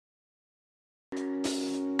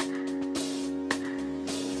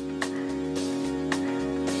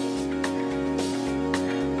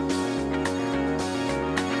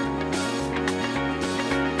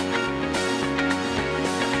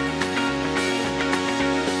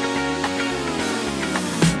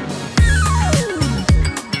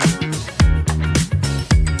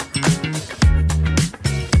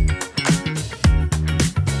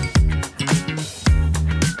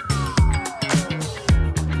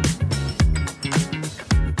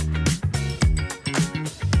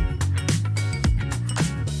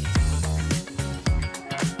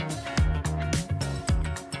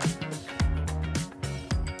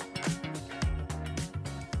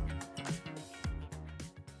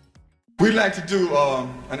We'd like to do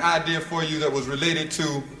an idea for you that was related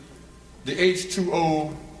to the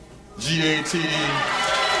H2O GATE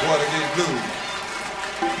Watergate Blues.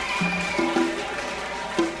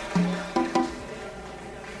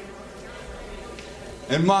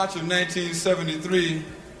 In March of 1973,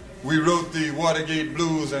 we wrote the Watergate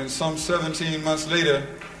Blues, and some 17 months later,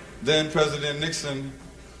 then President Nixon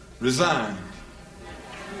resigned.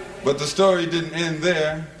 But the story didn't end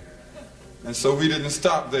there, and so we didn't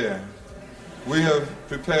stop there. We have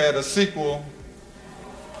prepared a sequel,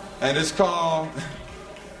 and it's called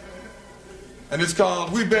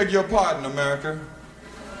We Beg Your Pardon, America.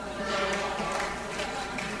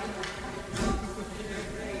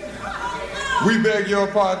 We beg your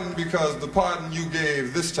pardon because the pardon you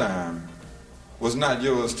gave this time was not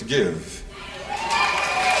yours to give.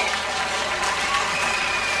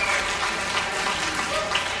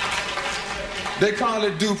 They call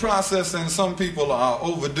it due process, and some people are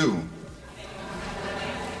overdue.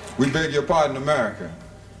 We beg your pardon, America.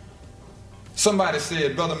 Somebody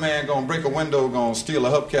said, brother man gonna break a window, gonna steal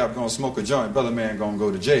a hubcap, gonna smoke a joint, brother man gonna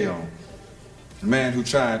go to jail. The man who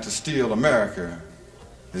tried to steal America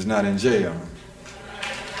is not in jail.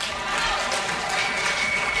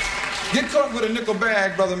 Get caught with a nickel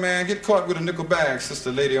bag, brother man. Get caught with a nickel bag,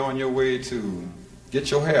 sister lady, on your way to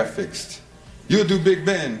get your hair fixed. You'll do Big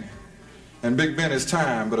Ben, and Big Ben is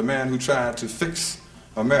time, but a man who tried to fix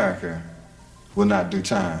America will not do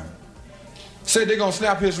time. Said they're gonna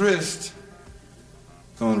slap his wrist,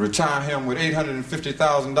 gonna retire him with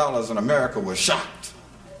 $850,000, and America was shocked.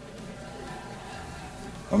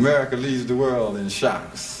 America leads the world in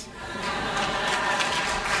shocks.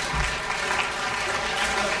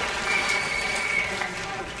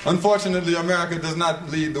 Unfortunately, America does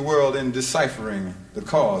not lead the world in deciphering the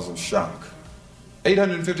cause of shock.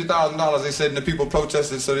 $850,000, they said, and the people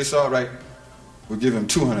protested, so they said, all right, we'll give him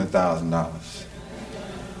 $200,000.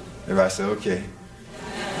 Everybody said, okay,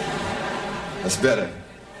 that's better.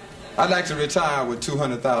 I'd like to retire with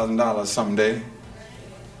 $200,000 someday.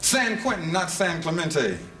 San Quentin, not San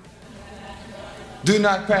Clemente. Do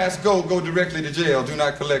not pass go, go directly to jail. Do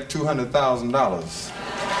not collect $200,000.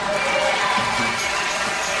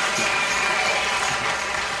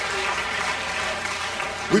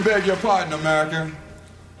 We beg your pardon, America.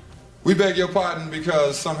 We beg your pardon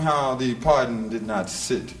because somehow the pardon did not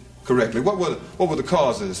sit correctly. What were the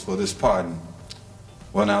causes for this pardon?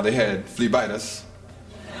 Well, now they had flea bite us.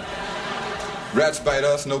 Rats bite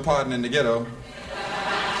us, no pardon in the ghetto.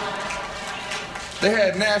 They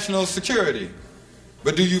had national security.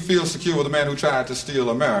 But do you feel secure with the man who tried to steal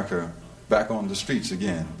America back on the streets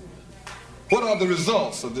again? What are the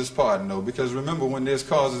results of this pardon, though? Because remember, when there's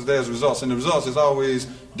causes, there's results, and the results is always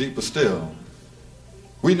deeper still.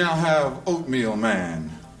 We now have Oatmeal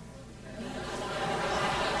Man.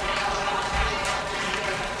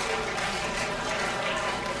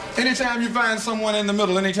 Anytime you find someone in the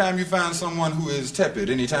middle, anytime you find someone who is tepid,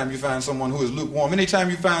 anytime you find someone who is lukewarm, anytime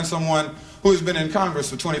you find someone who has been in Congress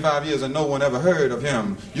for 25 years and no one ever heard of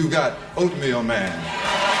him, you got Oatmeal Man.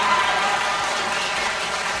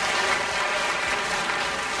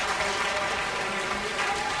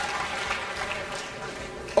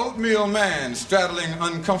 Oatmeal Man straddling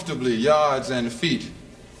uncomfortably yards and feet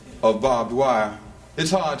of barbed wire.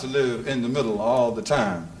 It's hard to live in the middle all the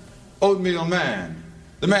time. Oatmeal Man,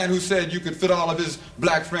 the man who said you could fit all of his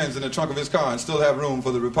black friends in the trunk of his car and still have room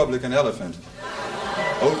for the Republican elephant.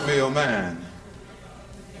 Oatmeal Man.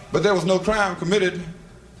 But there was no crime committed.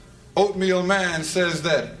 Oatmeal Man says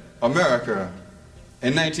that America,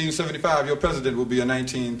 in 1975, your president will be a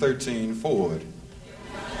 1913 Ford.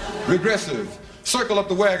 Regressive. Circle up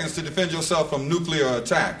the wagons to defend yourself from nuclear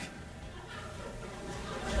attack.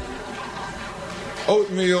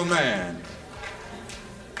 Oatmeal Man.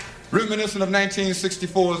 Reminiscent of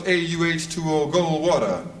 1964's AUH2O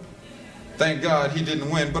Goldwater. Thank God he didn't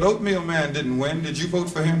win, but Oatmeal Man didn't win. Did you vote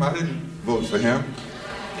for him? I didn't vote for him.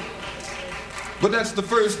 But that's the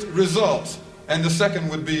first result. And the second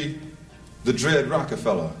would be the Dread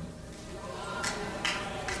Rockefeller.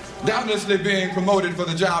 Doubtlessly being promoted for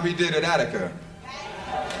the job he did at Attica.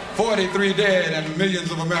 43 dead and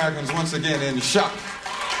millions of Americans once again in shock.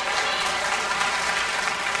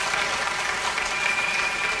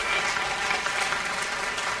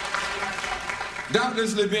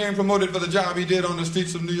 Doubtlessly being promoted for the job he did on the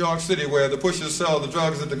streets of New York City, where the pushers sell the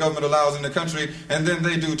drugs that the government allows in the country, and then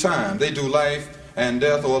they do time. They do life and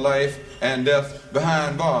death, or life and death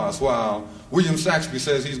behind bars, while William Saxby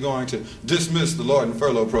says he's going to dismiss the Lord and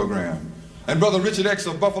Furlough program. And Brother Richard X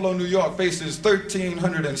of Buffalo, New York faces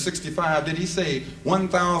 1,365, did he say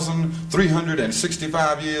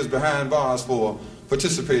 1,365 years behind bars for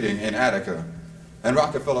participating in Attica, and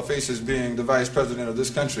Rockefeller faces being the vice president of this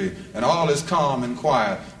country, and all is calm and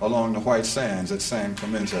quiet along the white sands at San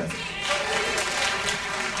Clemente.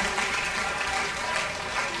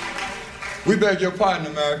 We beg your pardon,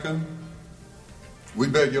 America. We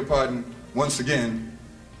beg your pardon once again,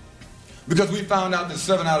 because we found out that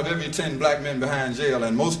 7 out of every 10 black men behind jail,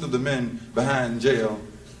 and most of the men behind jail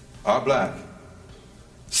are black.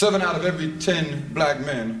 7 out of every 10 black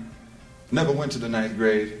men never went to the 9th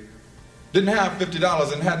grade, didn't have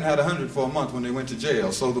 $50 and hadn't had $100 for a month when they went to jail.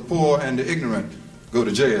 So the poor and the ignorant go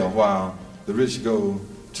to jail while the rich go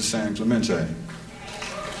to San Clemente.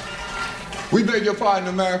 We beg your pardon,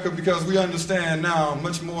 America, because we understand now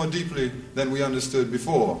much more deeply than we understood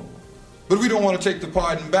before. But we don't want to take the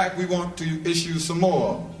pardon back. We want to issue some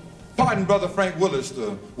more. Pardon Brother Frank Willis,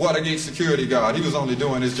 the Watergate security guard. He was only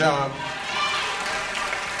doing his job.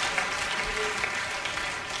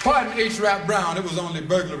 Pardon H. Rap Brown, it was only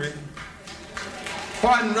burglary.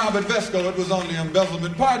 Pardon Robert Vesco, it was only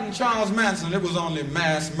embezzlement. Pardon Charles Manson, it was only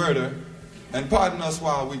mass murder. And pardon us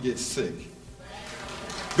while we get sick.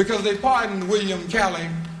 Because they pardoned William Calley,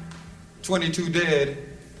 22 dead,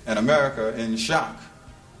 and America in shock.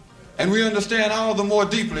 And we understand all the more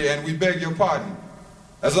deeply, and we beg your pardon,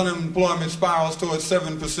 as unemployment spirals towards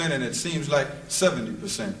 7%, and it seems like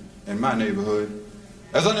 70% in my neighborhood.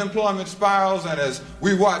 As unemployment spirals, and as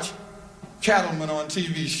we watch cattlemen on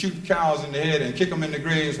TV shoot cows in the head and kick them in the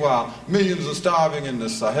graves while millions are starving in the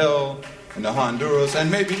Sahel, in the Honduras, and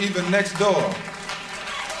maybe even next door.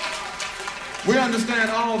 We understand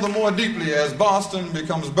all the more deeply as Boston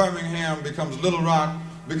becomes Birmingham, becomes Little Rock,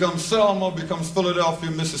 becomes Selma, becomes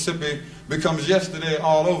Philadelphia, Mississippi, becomes yesterday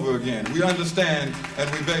all over again. We understand, and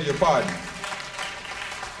we beg your pardon.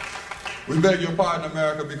 We beg your pardon,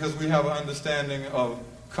 America, because we have an understanding of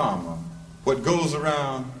karma. What goes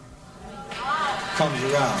around comes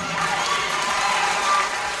around.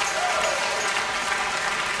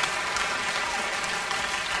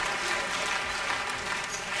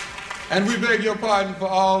 And we beg your pardon for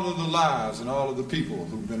all of the lives and all of the people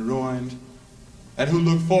who've been ruined and who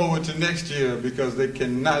look forward to next year because they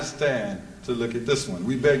cannot stand to look at this one.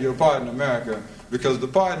 We beg your pardon, America, because the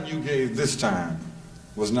pardon you gave this time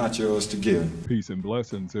was not yours to give. Peace and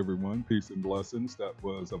blessings, everyone. Peace and blessings. That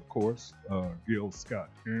was, of course, Gil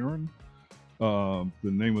Scott-Heron. The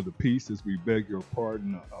name of the piece is We Beg Your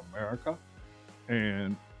Pardon, America.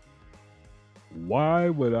 And why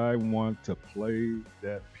would I want to play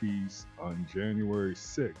that piece on January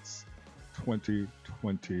 6,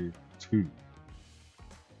 2022?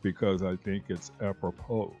 Because I think it's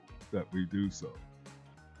apropos that we do so.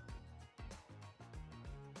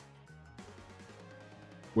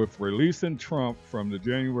 With releasing Trump from the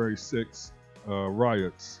January 6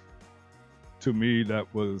 riots, to me that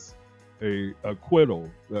was a acquittal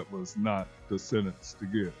that was not the sentence to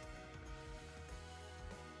give.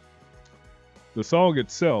 The song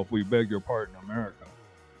itself, We Beg Your Pardon, America,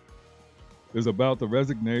 is about the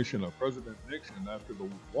resignation of President Nixon after the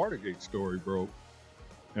Watergate story broke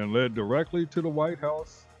and led directly to the White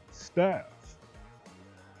House staff.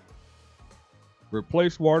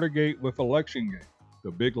 Replace Watergate with Election Gate,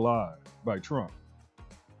 the big lie by Trump.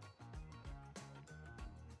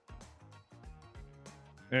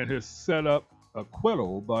 And his set up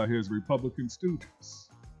acquittal by his Republican stooges.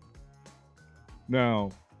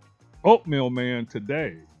 Now, Oatmeal Man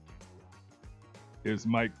today is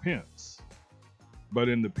Mike Pence. But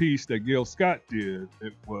in the piece that Gil Scott did,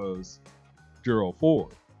 it was Gerald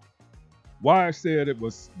Ford. Why I said it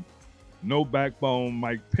was no backbone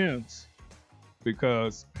Mike Pence,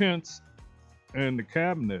 because Pence and the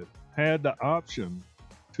cabinet had the option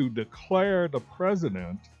to declare the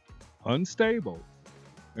president unstable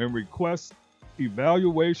and request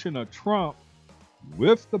evaluation of Trump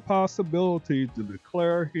with the possibility to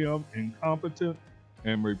declare him incompetent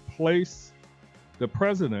and replace the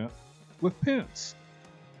president with Pence.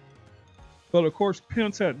 But of course,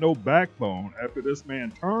 Pence had no backbone after this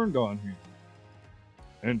man turned on him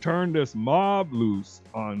and turned this mob loose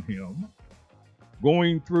on him,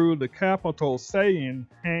 going through the Capitol saying,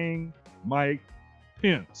 "Hang Mike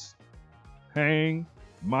Pence. Hang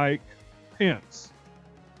Mike Pence."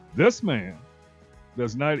 This man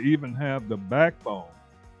does not even have the backbone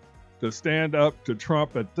to stand up to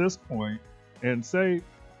Trump at this point and say,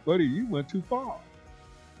 "Buddy, you went too far."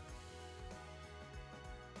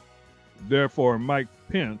 Therefore, Mike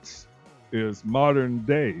Pence is modern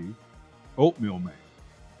day Oatmeal Man.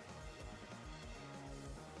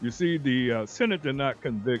 You see, the Senate did not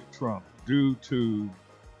convict Trump due to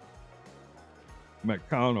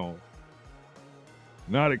McConnell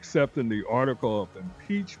not accepting the article of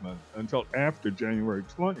impeachment until after January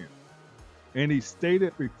 20th. And he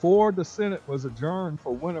stated before the Senate was adjourned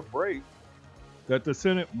for winter break that the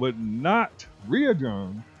Senate would not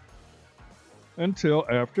re-adjourn until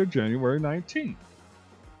after January 19th.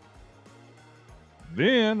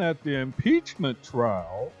 Then at the impeachment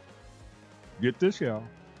trial, get this, y'all,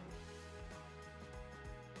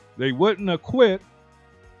 they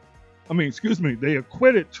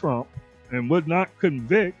acquitted Trump and would not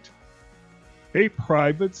convict a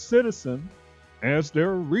private citizen as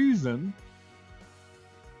their reason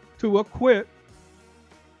to acquit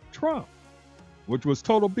Trump, which was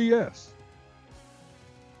total BS.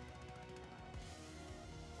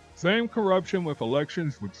 Same corruption with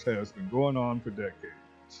elections, which has been going on for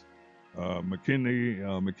decades.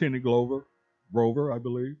 McKinney Grover, I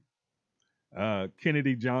believe.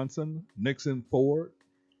 Kennedy Johnson, Nixon Ford,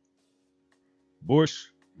 Bush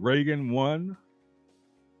Reagan 1,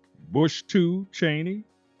 Bush 2 Cheney,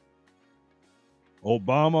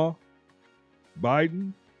 Obama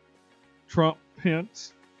Biden, Trump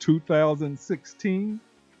Pence 2016,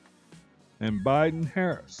 and Biden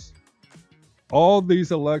Harris. All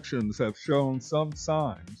these elections have shown some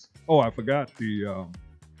signs. Oh, I forgot the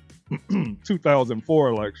 2004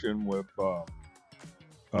 election with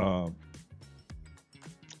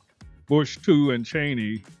Bush 2 and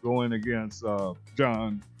Cheney going against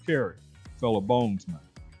John Kerry, fellow Bonesman.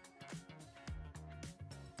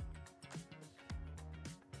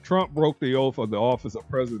 Trump broke the oath of the office of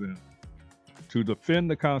president to defend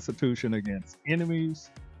the Constitution against enemies,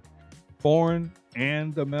 foreign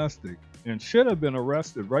and domestic, and should have been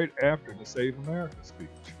arrested right after the Save America speech.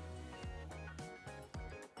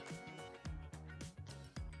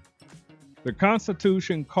 The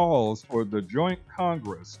Constitution calls for the joint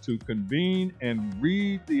Congress to convene and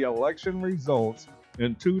read the election results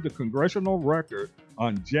into the congressional record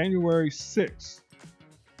on January 6th.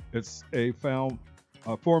 It's a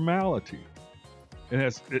formality.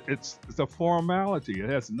 It's a formality. It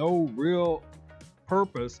has no real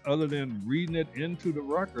purpose other than reading it into the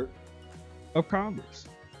record of Congress.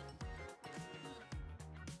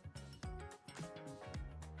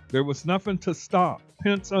 There was nothing to stop.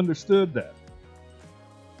 Pence understood that.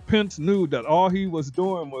 Pence knew that all he was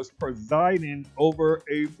doing was presiding over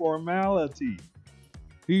a formality.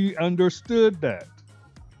 He understood that.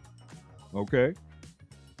 Okay?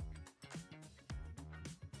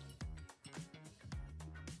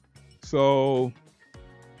 So,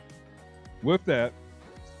 with that,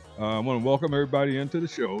 I want to welcome everybody into the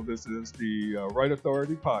show. This is the Right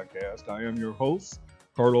Authority Podcast. I am your host,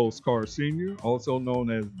 Carlos Carr Sr., also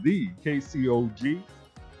known as the KCOG.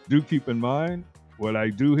 Do keep in mind, what I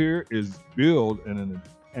do here is build an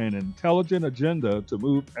intelligent agenda to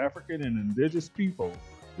move African and indigenous people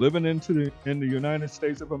living in the United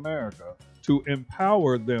States of America to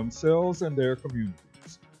empower themselves and their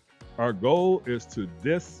communities. Our goal is to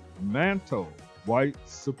dismantle white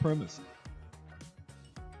supremacy.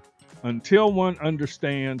 Until one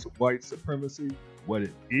understands white supremacy, what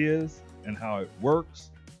it is and how it works,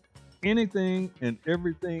 anything and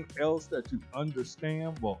everything else that you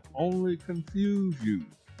understand will only confuse you.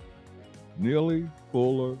 Neely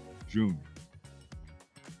Fuller Jr.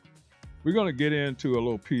 We're going to get into a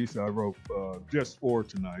little piece I wrote just for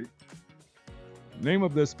tonight. The name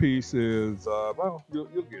of this piece is, you'll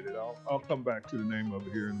get it. I'll come back to the name of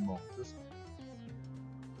it here in a moment.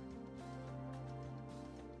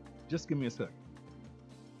 Just give me a second.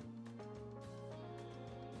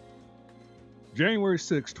 January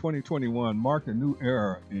 6, 2021 marked a new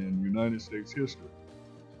era in United States history.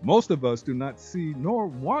 Most of us do not see nor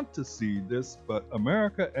want to see this, but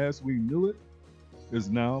America as we knew it is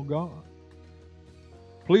now gone.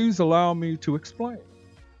 Please allow me to explain.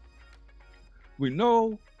 We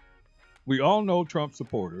all know Trump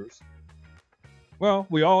supporters. Well,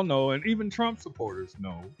 we all know, and even Trump supporters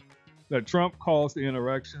know, that Trump caused the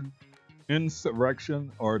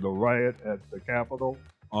insurrection or the riot at the Capitol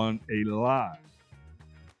on a lie.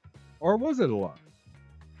 Or was it a lie?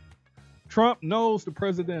 Trump knows the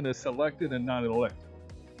president is selected and not elected.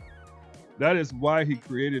 That is why he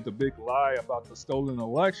created the big lie about the stolen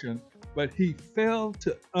election, but he failed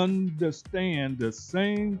to understand the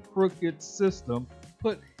same crooked system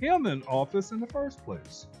put him in office in the first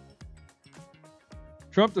place.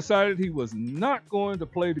 Trump decided he was not going to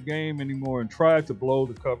play the game anymore and tried to blow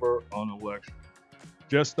the cover on election,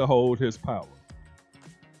 just to hold his power.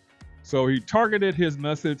 So he targeted his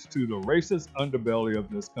message to the racist underbelly of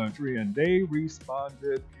this country, and they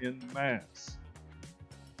responded en masse.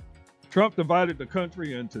 Trump divided the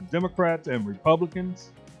country into Democrats and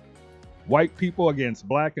Republicans, white people against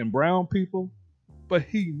black and brown people, But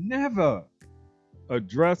he never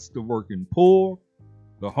addressed the working poor,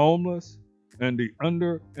 the homeless, and the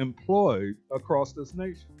underemployed across this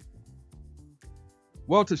nation.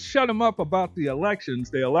 Well, to shut him up about the elections,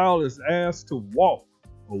 they allowed his ass to walk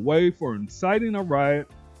away for inciting a riot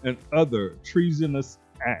and other treasonous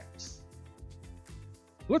acts.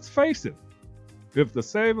 Let's face it, if the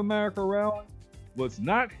Save America rally was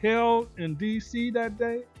not held in D.C. that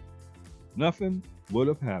day, nothing would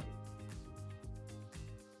have happened.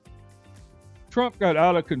 Trump got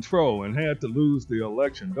out of control and had to lose the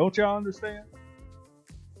election. Don't y'all understand?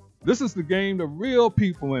 This is the game the real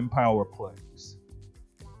people in power plays.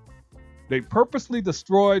 They purposely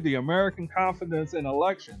destroyed the American confidence in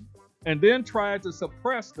election and then tried to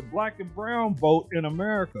suppress the black and brown vote in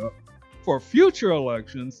America for future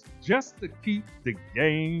elections just to keep the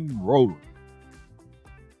game rolling.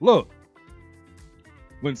 Look,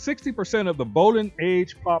 when 60% of the voting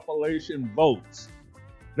age population votes,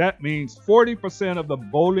 that means 40% of the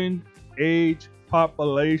voting age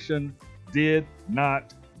population did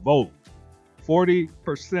not vote.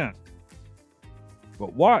 40%.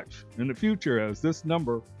 But watch in the future as this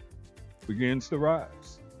number begins to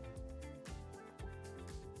rise.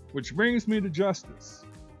 Which brings me to justice.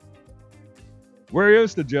 Where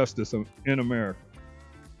is the justice in America?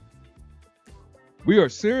 We are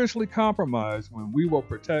seriously compromised when we will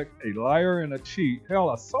protect a liar and a cheat,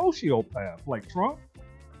 hell, a sociopath like Trump,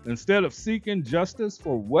 instead of seeking justice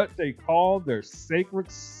for what they call their sacred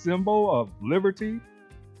symbol of liberty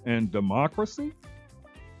and democracy?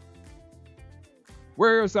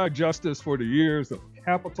 Where is our justice for the years of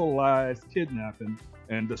capitalized kidnapping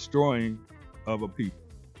and destroying of a people?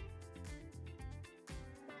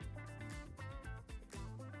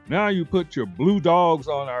 Now you put your blue dogs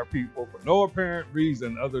on our people for no apparent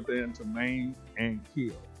reason other than to maim and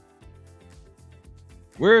kill.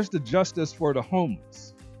 Where's the justice for the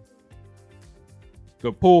homeless,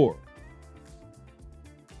 the poor?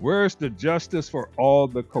 Where's the justice for all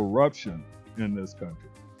the corruption in this country?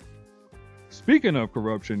 Speaking of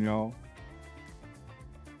corruption, y'all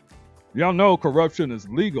know corruption is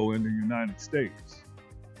legal in the United States.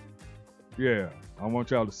 Yeah, I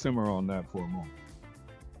want y'all to simmer on that for a moment.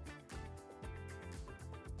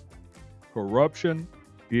 Corruption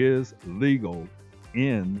is legal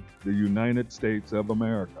in the United States of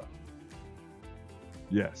America.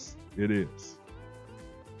 Yes, it is.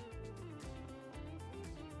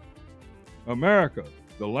 America,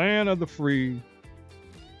 the land of the free,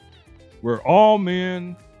 where all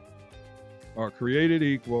men are created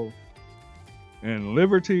equal, and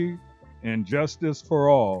liberty and justice for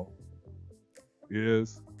all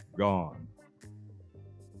is gone.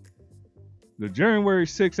 The January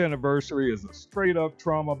 6th anniversary is a straight-up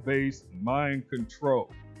trauma-based mind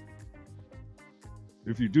control.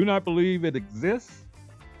 If you do not believe it exists,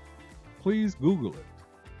 please Google it.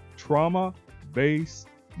 Trauma-based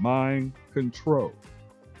mind control.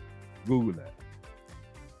 Google that.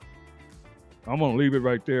 I'm going to leave it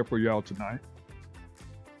right there for y'all tonight.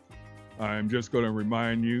 I'm just going to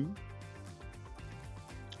remind you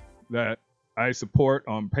that I support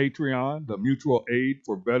on Patreon the Mutual Aid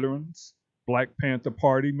for Veterans Black Panther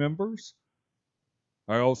Party members.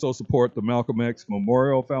 I also support the Malcolm X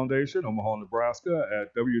Memorial Foundation, Omaha, Nebraska,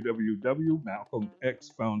 at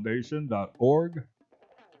www.malcolmxfoundation.org.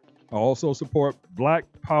 I also support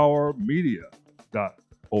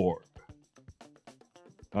blackpowermedia.org.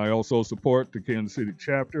 I also support the Kansas City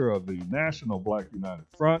chapter of the National Black United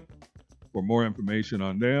Front. For more information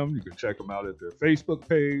on them, you can check them out at their Facebook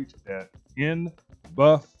page at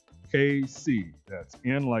NBuffKC. That's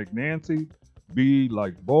N like Nancy, B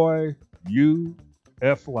like boy, U,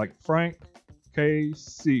 F like Frank,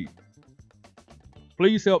 KC.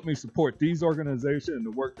 Please help me support these organizations and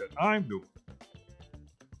the work that I'm doing.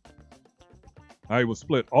 I will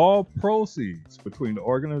split all proceeds between the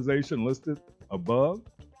organization listed above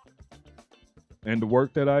and the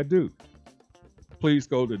work that I do. Please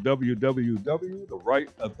go to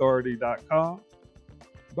www.therightauthority.com.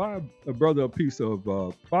 Buy a brother a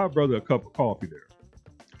cup of coffee there.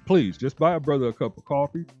 Please, just buy a brother a cup of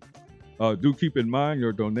coffee. Do keep in mind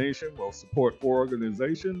your donation will support 4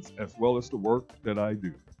 organizations as well as the work that I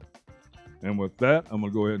do. And with that, I'm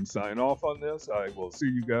going to go ahead and sign off on this. I will see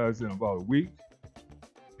you guys in about a week.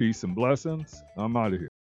 Peace and blessings. I'm out of here.